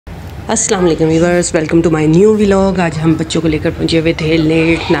अस्सलाम वालेकुम viewers, welcome to my new vlog. आज हम बच्चों को लेकर पहुंचे हुए थे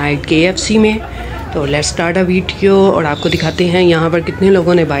लेट नाइट KFC में। तो लेट्स स्टार्ट अ वीडियो और आपको दिखाते हैं यहाँ पर कितने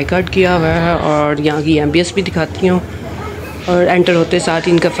लोगों ने बायकॉट किया हुआ है और यहाँ की एम्बियंस भी दिखाती हूँ। और एंटर होते साथ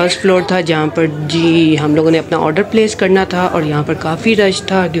इनका फर्स्ट फ्लोर था जहाँ पर जी हम लोगों ने अपना ऑर्डर प्लेस करना था और यहाँ पर काफ़ी रश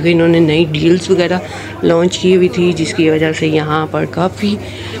था क्योंकि इन्होंने नई डील्स वगैरह लॉन्च की हुई थी, जिसकी वजह से यहाँ पर काफ़ी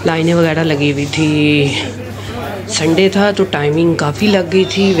लाइनें वगैरह लगी हुई थी। संडे था तो टाइमिंग काफ़ी लग गई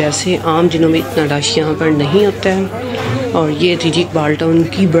थी। वैसे आम दिनों में इतना रश यहाँ पर नहीं होता है। और ये थी जी बालटाउन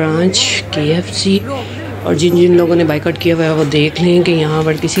की ब्रांच KFC। और जिन जिन लोगों ने बायकॉट किया हुआ है वो देख लें कि यहाँ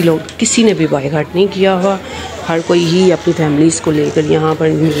पर किसी ने भी बायकॉट नहीं किया हुआ। हर कोई ही अपनी फैमिलीज़ को लेकर यहाँ पर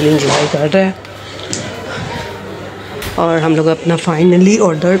एंजॉय कर रहा है। और हम लोग अपना फाइनली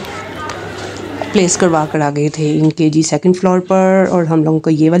ऑर्डर प्लेस करवा कर आ गए थे इनके जी सेकंड फ्लोर पर। और हम लोगों को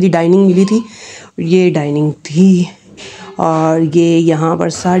ये वाली डाइनिंग मिली थी, ये डाइनिंग थी और ये यहाँ पर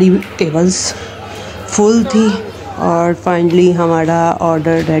सारी टेबल्स फुल थी। और फाइनली हमारा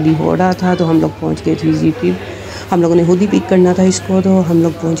ऑर्डर रेडी हो रहा था तो हम लोग पहुँच गए थे जी। फिर हम लोगों ने खुद ही पिक करना था इसको, तो हम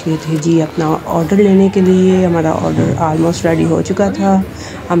लोग पहुँच गए थे जी अपना ऑर्डर लेने के लिए। हमारा ऑर्डर आलमोस्ट रेडी हो चुका था।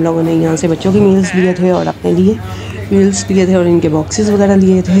 हम लोगों ने यहाँ से बच्चों के मील्स लिए थे और अपने लिए मील्स लिए थे और इनके बॉक्सेस वगैरह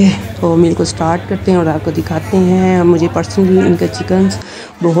लिए थे। तो मील को स्टार्ट करते हैं और आपको दिखाते हैं। मुझे पर्सनली इनका चिकन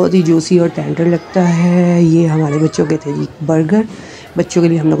बहुत ही जूसी और टेंडर लगता है। ये हमारे बच्चों के थे जी बर्गर। बच्चों के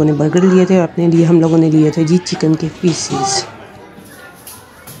लिए हम लोगों ने बर्गर लिए थे और अपने लिए हम लोगों ने लिए थे जी चिकन के पीसीस।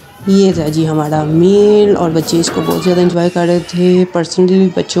 ये था जी हमारा मील और बच्चे इसको बहुत ज़्यादा एंजॉय कर रहे थे। पर्सनली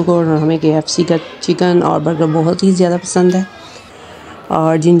बच्चों को और हमें KFC का चिकन और बर्गर बहुत ही ज़्यादा पसंद है।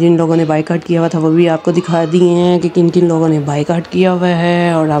 और जिन जिन लोगों ने बायकॉट किया हुआ था वो भी आपको दिखा दिए हैं कि किन किन लोगों ने बायकॉट किया हुआ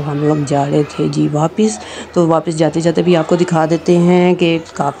है। और अब हम लोग जा रहे थे जी वापस। तो वापस जाते जाते भी आपको दिखा देते हैं कि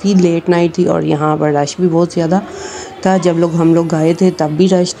काफ़ी लेट नाइट थी और यहाँ पर रश भी बहुत ज़्यादा था। जब हम लोग गए थे तब भी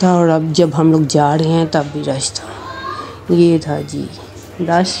रश था और अब जब हम लोग जा रहे हैं तब भी रश था। ये था जी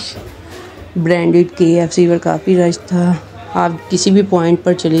रश। ब्रांडेड KFC पर काफ़ी रश था। आप किसी भी पॉइंट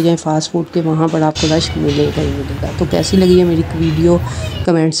पर चले जाएं फास्ट फूड के, वहाँ पर आपको रश मिलेगा ही मिलेगा। तो कैसी लगी है मेरी वीडियो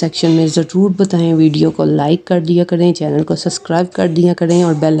कमेंट सेक्शन में ज़रूर बताएं। वीडियो को लाइक कर दिया करें, चैनल को सब्सक्राइब कर दिया करें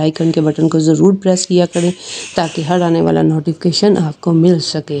और बेल आइकन के बटन को ज़रूर प्रेस किया करें ताकि हर आने वाला नोटिफिकेशन आपको मिल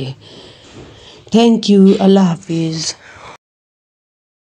सके। Thank you. अल्लाह हाफिज़।